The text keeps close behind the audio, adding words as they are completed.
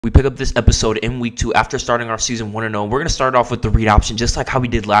We pick up this episode in week 2 after starting our season 1-0. We're going to start off with the read option just like how we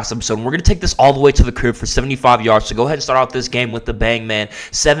did last episode. And we're going to take this all the way to the crib for 75 yards. So go ahead and start out this game with the bang, man.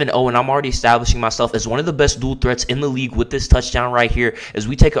 7-0, and I'm already establishing myself as one of the best dual threats in the league with this touchdown right here. As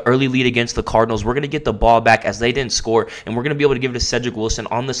we take an early lead against the Cardinals, we're going to get the ball back as they didn't score. And we're going to be able to give it to Cedric Wilson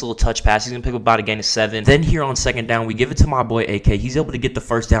on this little touch pass. He's going to pick up about a gain of 7. Then here on second down, we give it to my boy AK. He's able to get the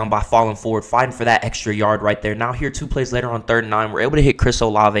first down by falling forward, fighting for that extra yard right there. Now here 2 plays later on 3rd and 9, we're able to hit Chris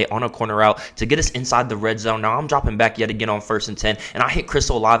Olave on a corner route to get us inside the red zone. Now I'm dropping back yet again on 1st and 10, and I hit Chris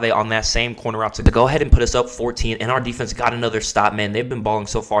Olave on that same corner route to go ahead and put us up 14, and our defense got another stop, man. They've been balling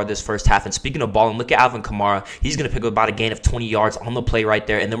so far this first half, and speaking of balling, look at Alvin Kamara. He's going to pick up about a gain of 20 yards on the play right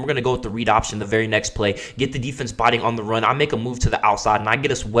there, and then we're going to go with the read option the very next play, get the defense biting on the run. I make a move to the outside, and I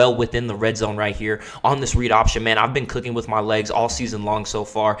get us well within the red zone right here on this read option, man. I've been cooking with my legs all season long so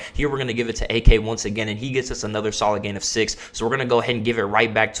far. Here we're going to give it to AK once again, and he gets us another solid gain of 6, so we're going to go ahead and give it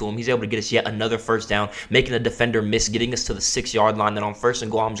right back to him. He's able to get us yet another first down, making a defender miss, getting us to the 6-yard line. Then on 1st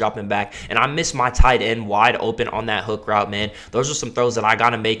and goal, I'm dropping back, and I miss my tight end wide open on that hook route, man. Those are some throws that I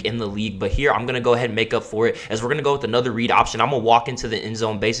got to make in the league, but here I'm going to go ahead and make up for it as we're going to go with another read option. I'm going to walk into the end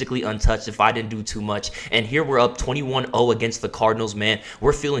zone basically untouched if I didn't do too much, and here we're up 21-0 against the Cardinals, man.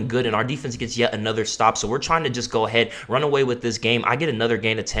 We're feeling good, and our defense gets yet another stop, so we're trying to just go ahead, run away with this game. I get another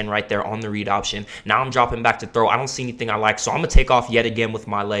gain of 10 right there on the read option. Now I'm dropping back to throw. I don't see anything I like, so I'm going to take off yet again with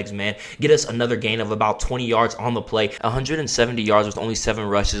my legs, man. Get us another gain of about 20 yards on the play. 170 yards with only 7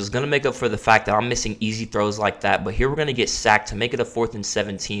 rushes is going to make up for the fact that I'm missing easy throws like that, but here we're going to get sacked to make it a 4th and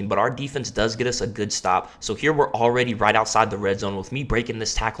 17, but our defense does get us a good stop. So here we're already right outside the red zone with me breaking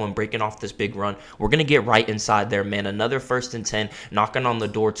this tackle and breaking off this big run. We're going to get right inside there, man. Another 1st and 10, knocking on the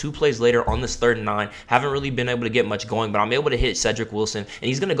door. 2 plays later on this 3rd and 9. Haven't really been able to get much going, but I'm able to hit Cedric Wilson, and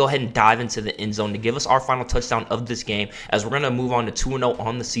he's going to go ahead and dive into the end zone to give us our final touchdown of this game as we're going to move on to 2-0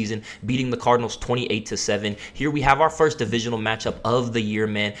 on the season, beating the Cardinals 28-7. Here we have our first divisional matchup of the year,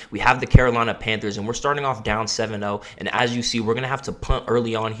 man. We have the Carolina Panthers, and we're starting off down 7-0, and as you see, we're going to have to punt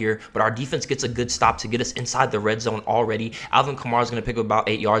early on here, but our defense gets a good stop to get us inside the red zone already. Alvin Kamara is going to pick up about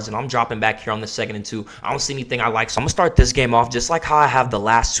 8 yards, and I'm dropping back here on the 2nd and 2. I don't see anything I like, so I'm going to start this game off just like how I have the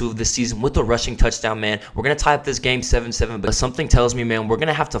last 2 of this season with a rushing touchdown, man. We're going to tie up this game 7-7, but something tells me, man, we're going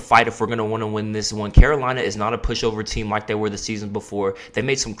to have to fight if we're going to want to win this one. Carolina is not a pushover team like they were the season before. They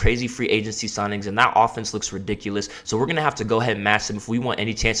made some crazy free agency signings, and that offense looks ridiculous, so we're going to have to go ahead and match them if we want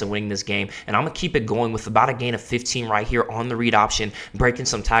any chance of winning this game, and I'm going to keep it going with about a gain of 15 right here on the read option, breaking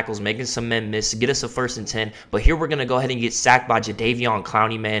some tackles, making some men miss to get us a 1st and 10, but here we're going to go ahead and get sacked by Jadeveon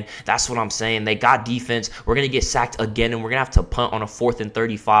Clowney, man. That's what I'm saying. They got defense. We're going to get sacked again, and we're going to have to punt on a 4th and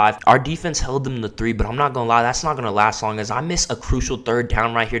 35. Our defense held them to 3, but I'm not going to lie, that's not going to last long as I miss a crucial 3rd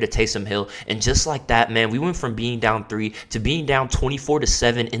down right here to Taysom Hill, and just like that, man, we went from being down 3 to being down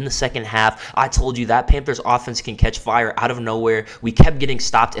 24-7 in the 2nd half. I told you that Panthers offense can catch fire out of nowhere. We kept getting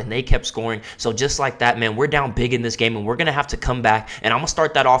stopped, and they kept scoring, so just like that, man, we're down big in this game, and we're going to have to come back, and I'm going to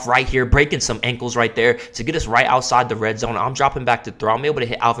start that off right here, breaking some ankles right there to get us right outside the red zone. I'm dropping back to throw. I'm able to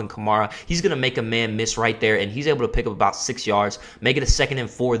hit Alvin Kamara. He's going to make a man miss right there, and he's able to pick up about 6 yards, make it a 2nd and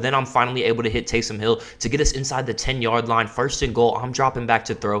 4. Then I'm finally able to hit Taysom Hill to get us inside the 10-yard line. 1st and goal. I'm dropping back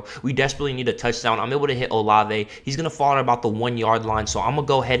to throw. We desperately need a touchdown. I'm able to hit Olave. He's going to fall at about the 1-yard line, so I'm going to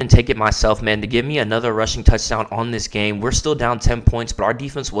go ahead and take it myself, man, to give me another rushing touchdown on this game. We're still down 10 points, but our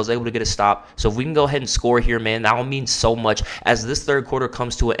defense was able to get a stop, so if we can go ahead and score here, man, that will mean so much as this 3rd quarter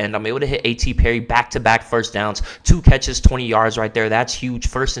comes to an end. I'm able to hit A.T. Perry back-to-back first downs, 2 catches, 20 yards right there. That's huge.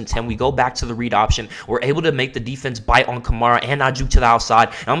 1st and 10. We go back to the read option. We're able to make the defense bite on Kamara, and I juke to the outside,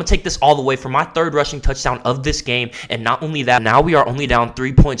 and I'm going to take this all the way for my 3rd rushing touchdown of this game, and not only that, now we are only down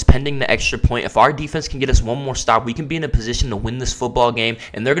 3 points pending the extra point. If our defense can get us one more stop, we can be in a position to win this football game,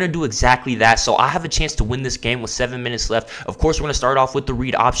 and they're going to do exactly that, so I have a chance to win this game with 7 minutes left. Of course, we're going to start off with the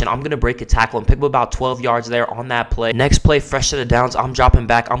read option. I'm going to break a tackle and pick up about 12 yards there on that play. Next play, fresh set of downs, I'm dropping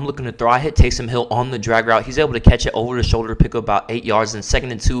back. I'm looking to throw. I hit Taysom Hill on the drag route. He's able to catch it over the shoulder, pick up about 8 yards. And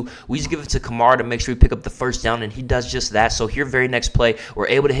 2nd and 2, we just give it to Kamara to make sure we pick up the first down, and he does just that. So here, very next play, we're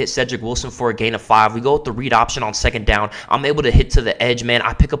able to hit Cedric Wilson for a gain of 5. We go with the read option on 2nd down. I'm able to hit to the edge, man.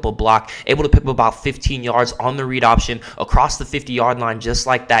 I pick up a block, able to pick up about 15 yards on the read option across the 50-yard line just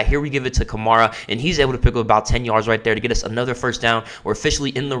like that. Here we give it to Kamara, and he's able to pick up about 10 yards right there to get us another first down. We're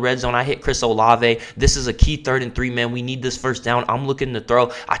officially in the red zone. I hit Chris Olave. This is a key 3rd and 3, man. We need this first down. I'm looking to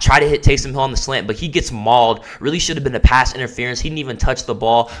throw. I try to hit Taysom Hill on the slant, but he gets mauled. Really should have been a pass interference. He didn't even touch the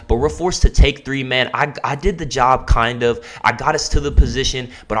ball, but we're forced to take 3, man. I did the job, kind of. I got us to the position,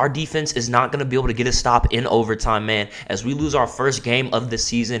 but our defense is not going to be able to get a stop in overtime, man, as we lose our first game of the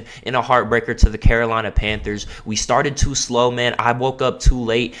season in a heartbreaker to the Carolina Panthers. We started too slow, man. I I woke up too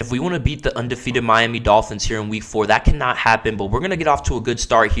late. If we want to beat the undefeated Miami Dolphins here in week 4, that cannot happen, but we're going to get off to a good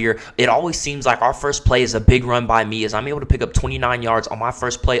start here. It always seems like our first play is a big run by me as I'm able to pick up 29 yards on my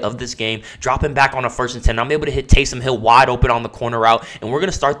first play of this game, dropping back on a 1st and 10. I'm able to hit Taysom Hill wide open on the corner route, and we're going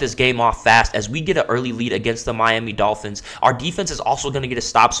to start this game off fast as we get an early lead against the Miami Dolphins. Our defense is also going to get a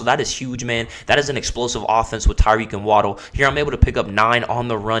stop, so that is huge, man. That is an explosive offense with Tyreek and Waddle. Here I'm able to pick up 9 on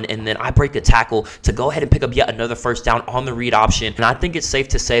the run, and then I break a tackle to go ahead and pick up yet another first down on the read option. And I think it's safe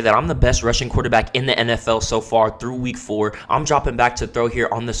to say that I'm the best rushing quarterback in the NFL so far through week 4. I'm dropping back to throw here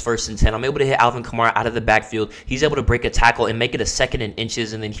on this 1st and 10. I'm able to hit Alvin Kamara out of the backfield. He's able to break a tackle and make it a 2nd and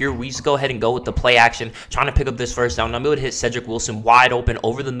inches. And then here we just go ahead and go with the play action, trying to pick up this first down. I'm able to hit Cedric Wilson wide open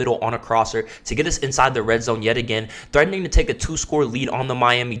over the middle on a crosser to get us inside the red zone yet again, threatening to take a 2-score lead on the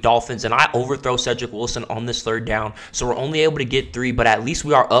Miami Dolphins. And I overthrow Cedric Wilson on this 3rd down. So we're only able to get 3, but at least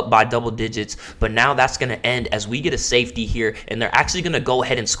we are up by double digits. But now that's going to end as we get a safety here, and they're actually going to go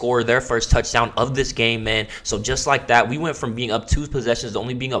ahead and score their first touchdown of this game, man. So just like that, we went from being up 2 possessions to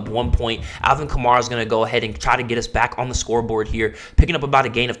only being up 1 point. Alvin Kamara is going to go ahead and try to get us back on the scoreboard here, picking up about a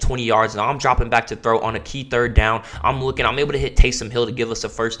gain of 20 yards. Now I'm dropping back to throw on a key 3rd down. I'm able to hit Taysom Hill to give us a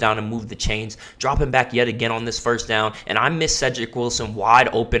first down and move the chains, dropping back yet again on this 1st down, and I miss Cedric Wilson wide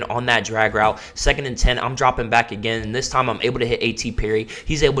open on that drag route. 2nd and 10, I'm dropping back again, and this time I'm able to hit A.T. Perry.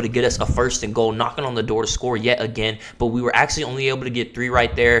 He's able to get us a 1st and goal, knocking on the door to score yet again, but we were actually only able to get 3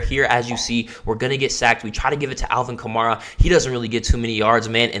 right there. Here, as you see, we're going to get sacked. We try to give it to Alvin Kamara. He doesn't really get too many yards,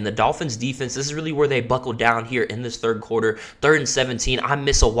 man, and the Dolphins defense, this is really where they buckle down here in this 3rd quarter. 3rd and 17, I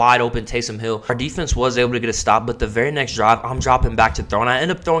miss a wide open Taysom Hill. Our defense was able to get a stop, but the very next drive, I'm dropping back to throw, and I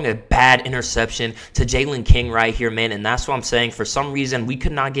end up throwing a bad interception to Jalen King right here, man, and that's what I'm saying. For some reason, we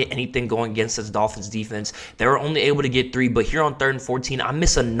could not get anything going against this Dolphins defense. They were only able to get 3, but here on 3rd and 14, I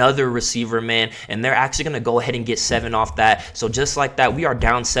miss another receiver, man, and they're actually going to go ahead and get 7 off that. So just like that, we are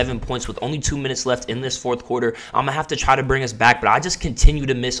down 7 points with only 2 minutes left in this 4th quarter. I'm going to have to try to bring us back, but I just continue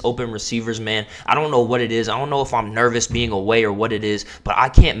to miss open receivers, man. I don't know what it is. I don't know if I'm nervous being away or what it is, but I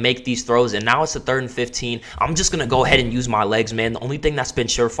can't make these throws, and now it's a 3rd and 15. I'm just going to go ahead and use my legs, man. The only thing that's been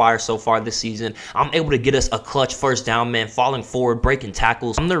surefire so far this season. I'm able to get us a clutch first down, man, falling forward, breaking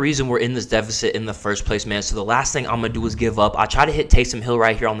tackles. I'm the reason we're in this deficit in the first place, man. So the last thing I'm going to do is give up. I try to hit Taysom Hill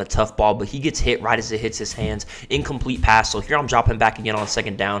right here on the tough ball, but he gets hit right as it hits his hands. Incomplete pass. So here I'm dropping back again on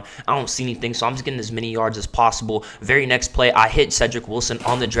 2nd down. I don't see anything, so I'm just getting as many yards as possible. Very next play, I hit Cedric Wilson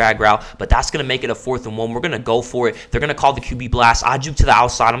on the drag route, but that's going to make it a 4th and 1. We're going to go for it. They're going to call the QB blast. I juke to the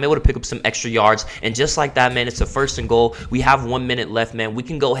outside. I'm able to pick up some extra yards, and just like that, man, it's a 1st and goal. We have 1 minute left, man. We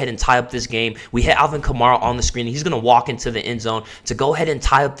can go ahead and tie up this game. We hit Alvin Kamara on the screen. He's going to walk into the end zone to go ahead and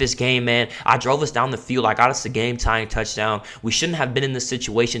tie up this game, man. I drove us down the field. I got us a game-tying touchdown. We shouldn't have been in this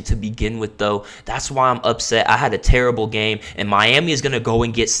situation to begin with, though. That's why I'm upset. I had a terrible game, and Miami is going to go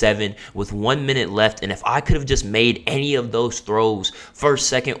and get 7 with 1 minute left, and if I could have just made any of those throws,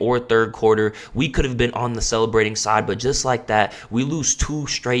 1st, 2nd, or 3rd quarter, we could have been on the celebrating side, but just like that, we lose 2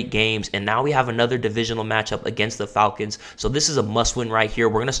 straight games, and now we have another divisional matchup against the Falcons, so this is a must-win right here.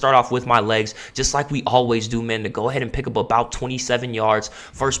 We're going to start off with my legs, just like we always do, man, to go ahead and pick up about 27 yards.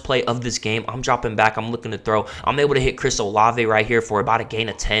 First play of this game, I'm dropping back. I'm looking to throw. I'm able to hit Chris Olave right here for about a gain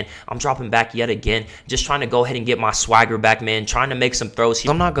of 10. I'm dropping back yet again, just trying to go ahead and get my swagger back, man, trying to make some throws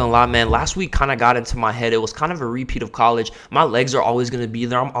here. I'm not going to lie, man, last week kind of got into my head. It was kind of a repeat of college. My legs are always going to be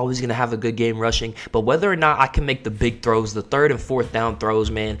there. I'm always going to have a good game rushing, but whether or not I can make the big throws, the 3rd and 4th down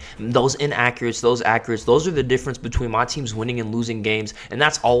throws, man, those inaccurates, those accurates, those are the difference between my teams winning and losing games, and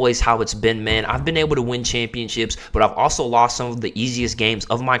that's always how it's been, man. I've been able to win championships, but I've also lost some of the easiest games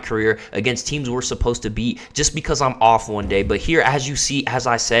of my career against teams we're supposed to beat just because I'm off one day. But here, as you see, as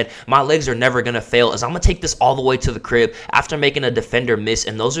I said, my legs are never going to fail as I'm going to take this all the way to the crib after making a defender miss,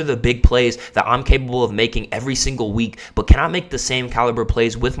 and those are the big plays that I'm capable of making every single week. But can I make the same caliber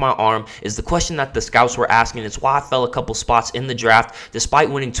plays with my arm is the question that the scouts were asking. It's why I fell a couple spots in the draft despite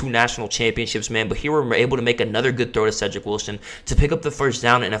winning 2 national championships, man. But here we're able to make another good throw to Cedric Wilson to pick up the first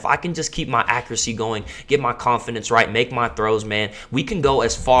down, and if I can just keep my accuracy going, get my confidence right, make my throws, man, we can go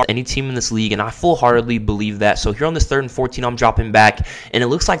as far as any team in this league, and I full-heartedly believe that. So here on this 3rd and 14, I'm dropping back, and it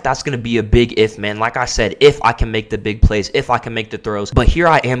looks like that's going to be a big if, man. Like I said, if I can make the big plays, if I can make the throws, but here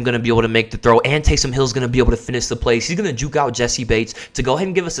I am going to be able to make the throw, and Taysom Hill's going to be able to finish the plays. He's going to juke out Jesse Bates to go ahead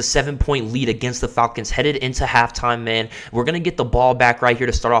and give us a 7-point lead against the Falcons headed into halftime, man. We're going to get the ball back right here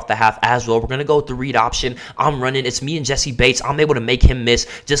to start off the half as well. We're going to go with the read option. I'm running. It's me and Jesse Bates. I'm able to make him miss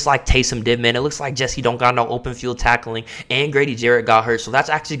just like Taysom did, man. It looks like Jesse don't got no open field tackling, and Grady Jarrett got hurt, so that's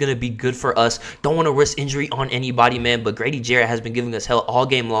actually going to be good for us. Don't want to risk injury on anybody, man, but Grady Jarrett has been giving us hell all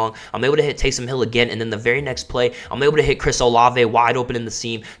game long. I'm able to hit Taysom Hill again, and then the very next play, I'm I'm able to hit Chris Olave wide open in the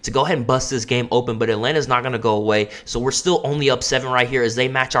seam to go ahead and bust this game open, but Atlanta's not going to go away. So we're still only up 7 right here as they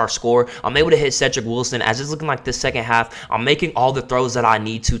match our score. I'm able to hit Cedric Wilson as it's looking like this second half. I'm making all the throws that I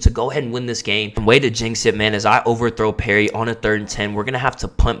need to go ahead and win this game. And way to jinx it, man, as I overthrow Perry on a 3rd and 10. We're going to have to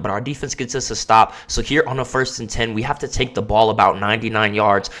punt, but our defense gets us a stop. So here on a 1st and 10, we have to take the ball about 99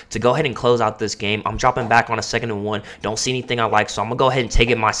 yards to go ahead and close out this game. I'm dropping back on a 2nd and 1. Don't see anything I like, so I'm going to go ahead and take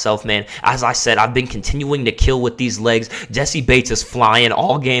it myself, man. As I said, I've been continuing to kill with these legs. Jesse Bates is flying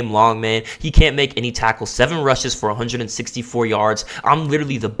all game long, man. He can't make any tackles. 7 rushes for 164 yards. I'm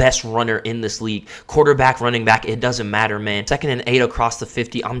literally the best runner in this league. Quarterback, running back, it doesn't matter, man. 2nd and 8 across the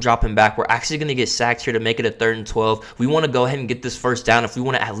 50. I'm dropping back. We're actually going to get sacked here to make it a 3rd and 12. We want to go ahead and get this first down if we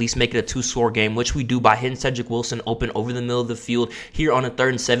want to at least make it a 2-score game, which we do by hitting Cedric Wilson open over the middle of the field. Here on a 3rd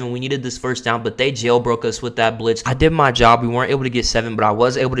and 7, we needed this first down, but they jailbroke us with that blitz. I did my job. We weren't able to get 7, but I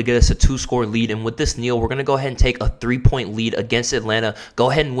was able to get us a 2-score lead, and with this kneel, we're going to go ahead and take a 3-point lead against Atlanta. Go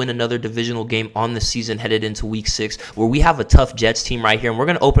ahead and win another divisional game on the season headed into week 6, where we have a tough Jets team right here, and we're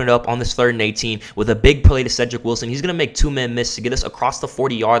going to open it up on this 3rd and 18 with a big play to Cedric Wilson. He's going to make 2-man miss to get us across the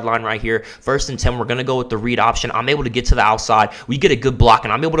 40-yard line right here. 1st and 10, we're going to go with the read option. I'm able to get to the outside. We get a good block,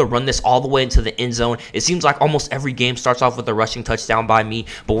 and I'm able to run this all the way into the end zone. It seems like almost every game starts off with a rushing touchdown by me,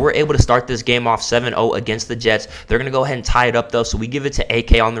 but we're able to start this game off 7-0 against the Jets. They're going to go ahead and tie it up, though, so we give it to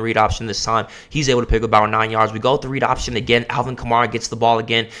AK on the read option this time. He's able to pick up about 9 yards. We go with the read option again. Alvin Kamara gets the ball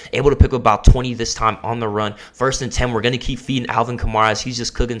again, able to pick up about 20 this time on the run. 1st and 10, we're going to keep feeding Alvin Kamara as he's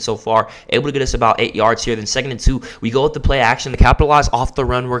just cooking so far. Able to get us about 8 yards here. Then 2nd and 2, we go with the play action to capitalize off the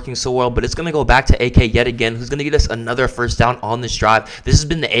run working so well, but it's going to go back to AK yet again, who's going to get us another first down on this drive. This has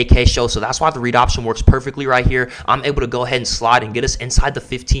been the AK show, so that's why the read option works perfectly right here. I'm able to go ahead and slide and get us inside the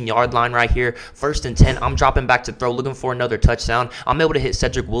 15-yard line right here. 1st and 10, I'm dropping back to throw, looking for another touchdown. I'm able to hit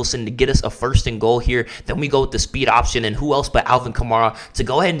Cedric Wilson to get us a 1st and goal here. Then we go with the speed option, and who else but Alvin Kamara to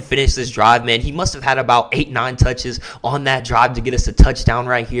go ahead and finish this drive, man. He must have had about 8-9 touches on that drive to get us a touchdown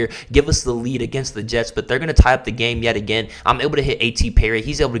right here, give us the lead against the Jets, but they're going to tie up the game yet again. I'm able to hit A.T. Perry.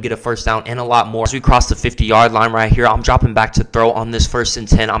 He's able to get a first down and a lot more. As we cross the 50-yard line right here, I'm dropping back to throw on this 1st and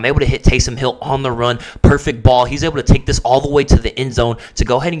 10. I'm able to hit Taysom Hill on the run. Perfect ball. He's able to take this all the way to the end zone to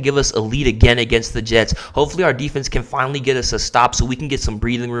go ahead and give us a lead again against the Jets. Hopefully our defense can finally get us a stop so we can get some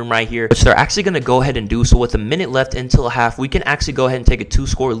breathing room right here, which they're actually going to go ahead and do. So with a minute left until half, we can actually go ahead and take a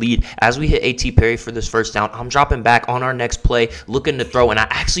 2-score lead as we hit A.T. Perry for this first down. I'm dropping back on our next play, looking to throw, and I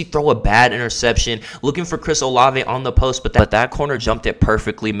actually throw a bad interception, looking for Chris Olave on the post, but that corner jumped it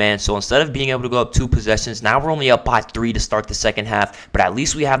perfectly, man. So instead of being able to go up 2 possessions, now we're only up by 3 to start the second half, but at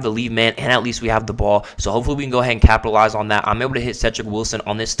least we have the lead, man, and at least we have the ball. So hopefully we can go ahead and capitalize on that. I'm able to hit Cedric Wilson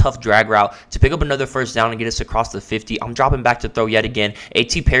on this tough drag route to pick up another first down and get us across the 50. I'm dropping back to throw yet again.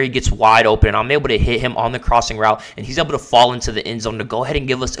 A.T. Perry gets wide open. I'm able to hit him on the crossing route, and he's able to fall into the end zone to go ahead and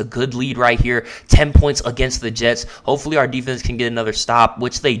give us a good lead right here. 10 points against the Jets. Hopefully our defense can get another stop,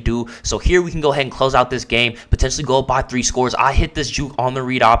 which they do. So here we can go ahead and close out this game, potentially go up by 3 scores. I hit this juke on the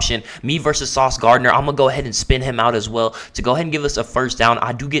read option. Me versus Sauce Gardner. I'm going to go ahead and spin him out as well to go ahead and give us a first down.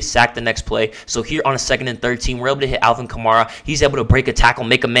 I do get sacked the next play. So here on a 2nd and 13, we're able to hit Alvin Kamara. He's able to break a tackle,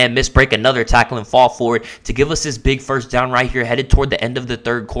 make a man miss, break another tackle, and fall forward to give us this big first down right here headed toward the end of the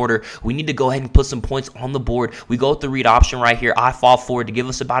 3rd quarter. We need to go ahead and put some points on the board. We go with the read option right here. I fall forward to give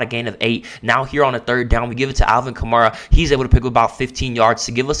us about a gain of 8. Now here on a 3rd down, we give it to Alvin Kamara. He's able to pick up about 15 yards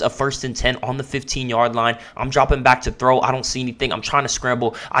to give us a 1st and 10 on the 15-yard line. I'm dropping back to throw. I don't see anything. I'm trying to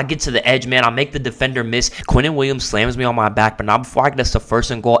scramble. I get to the edge, man. I make the defender miss. Quinnen Williams slams me on my back, but not before I get us a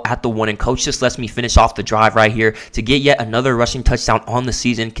 1st and goal at the 1, and coach just lets me finish off the drive right here to get yet another rushing touchdown on the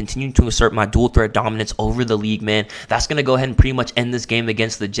season, continuing to assert my dual threat dominance over the league, man. That's going to go ahead and pretty much end this game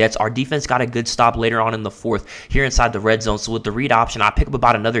against the Jets. Our defense got a good stop later on in the 4th here inside the red zone. So with the read option, I pick up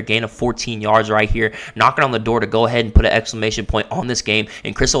about another gain of 14 yards right here, knocking on the door to go ahead and put an exclamation point on this game.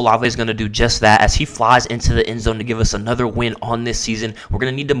 And Chris Olave is going to do just that as he flies into the end zone to give us another win on this season. We're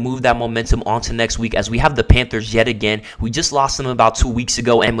going to need to move that momentum on to next week as we have the Panthers yet again. We just lost them about 2 weeks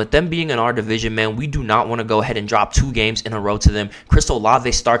ago, and with them being in our division, man, we do not want to go ahead and drop 2 games in a row to them. Chris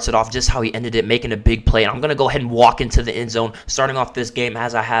Olave starts it off just how he ended it, making a big play. And I'm going to go ahead and walk into the end zone, starting off this game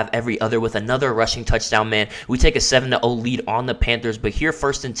as I have every other with another rushing touchdown, man. We take a 7-0 lead on the Panthers, but here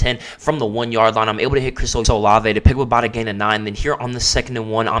 1st and 10 from the 1-yard line, I'm able to hit Chris Olave to pick up about a gain of 9. Then here on the 2nd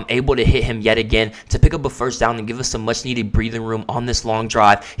and 1, I'm able to hit him yet again to pick up a first down and give us some much needed breathing room on this long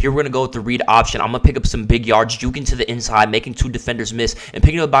drive. Here we're going to go with the read option. I'm going to pick up some big yards, juking to the inside, making 2 defenders miss, and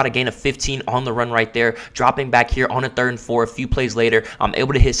picking up about a gain of 15 on the run right there. Dropping back here on a 3rd and 4. A few plays later, I'm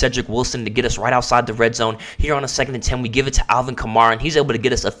able to hit Cedric Wilson to get us right outside the red zone. Here on a 2nd and 10, we give it to Alvin Kamara, and he's able to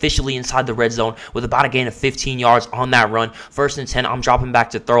get us officially inside the red zone with about a gain of 15 yards on that run. 1st and 10, I'm dropping back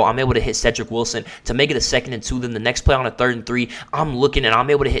to throw. I'm able to hit Cedric Wilson to make it a 2nd and 2. Then the next play on a 3rd and 3, I'm looking and I'm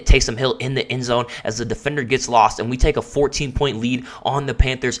able to hit Taysom Hill in the end zone as the defender gets lost, and we take a 14-point lead on the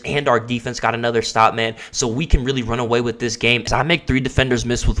Panthers, and our defense got another stop, man. So we can really run away with this game. As I make 3 defenders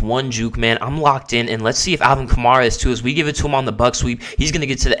miss with 1 juke, man, I'm locked in, and let's see if Alvin Kamara is too. As we give it to him on the buck sweep, he's going to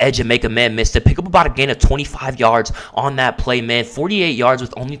get to the edge and make a man miss to pick up about a gain of 25 yards on that play, man. 48 yards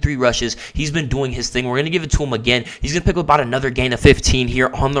with only 3 rushes. He's been doing his thing. We're going to give it to him again. He's going to pick up about another gain of 15 here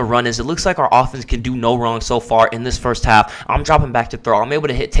on the run, as it looks like our offense can do no wrong so far in this first half. I'm dropping back to throw. I'm able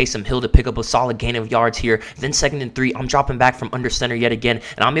to hit Taysom Hill to pick up a solid gain of yards here. Then 2nd and 3, I'm dropping back from under center yet again,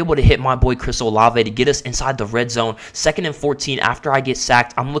 and I'm able to hit my boy Chris Olave to get us inside the red zone. 2nd and 14, after I get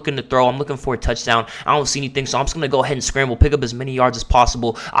sacked, I'm looking to throw. I'm looking for a touchdown. I don't see anything, so I'm just going to go ahead and scramble, pick up as many yards as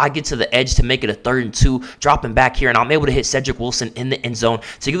possible. I get to the edge to make it a 3rd and 2, dropping back here, and I'm able to hit Cedric Wilson in the end zone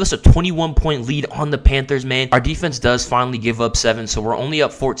to give us a 21-point lead on the Panthers, man. Our defense does finally give up 7, so we're only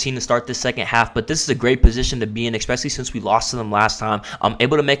up 14 to start the second half, but this is a great position to be in, especially since we lost to them last time. I'm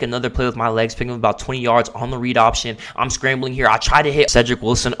able to make another play with my legs, picking up about 20 yards on the read option. I'm scrambling here. I try to hit Cedric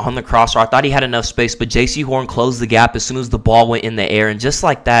Wilson on the crosser. I thought he had enough space, but J.C. Horn closed the gap as soon as the ball went in the air, and just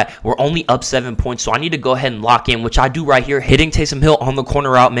like that, we're only up 7 points, so I need to go ahead and lock in, which I do right here, hitting Taysom Hill on the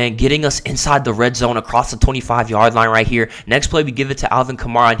corner route, man, getting us inside the red zone across the 25-yard line right here. Next play, we give it to Alvin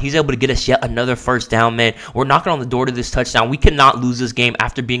Kamara, and he's able to get us yet another 1st down, man. We're knocking on the door to this touchdown. We cannot lose this game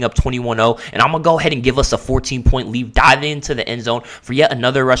after being up 21-0, and I'm going to go ahead and give us a 14-point lead, diving into the end zone for yet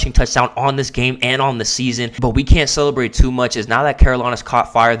another rushing touchdown on this game and on the season. But we can't celebrate too much, as now that Carolina's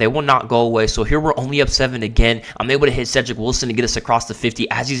caught fire, they will not go away. So here we're only up 7 again. I'm able to hit Cedric Wilson to get us across the 50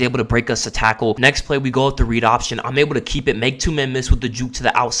 as he's able to break us a tackle. Next play, we go with the read option. I'm able to keep it, make 2 men miss with the juke to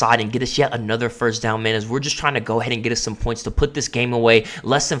the outside, and get us yet another 1st down, man, as we're just trying to go ahead and get us some points to put this game away.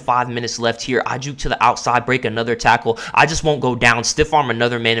 Less than 5 minutes left here. I juke to the outside, break another tackle. I just won't go down, stiff arm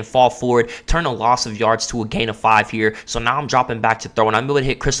another man and fall forward, turn a loss of yards to a gain of 5 here. So now I'm dropping back to throw, and I'm able to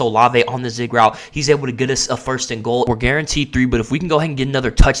hit Chris Olave on the zig route. He's able to get us a 1st and goal. We're guaranteed 3, but if we can go ahead and get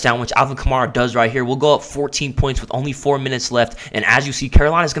another touchdown, which Alvin Kamara does right here, we'll go up 14 points with only 4 minutes left. And as you see,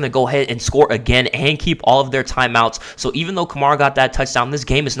 Carolina's going to go ahead and score again and keep all of their timeouts. So even though Kamara got that touchdown, this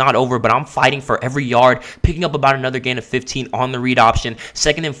game is not over, but I'm fighting for every yard, picking up about another gain of 15 on the read option.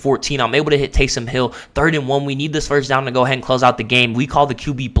 2nd and 14, I'm able to hit Taysom Hill. 3rd and 1, we need this 1st down to go ahead and close out the game. We call the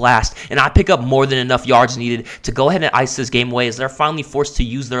QB blast, and I pick up more than enough yards needed to go ahead and ice this game away, as they're finally forced to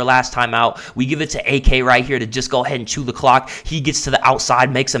use their last timeout. We give it to AK right here to just go ahead and chew the clock. He gets to the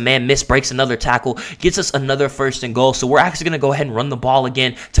outside, makes a man miss, breaks another tackle, gets us another 1st and goal. So we're actually going to go ahead and run the ball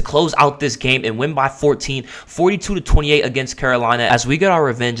again to close out this game and win by 14, 42-28 against Carolina, as we get our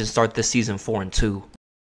revenge and start this season 4-2.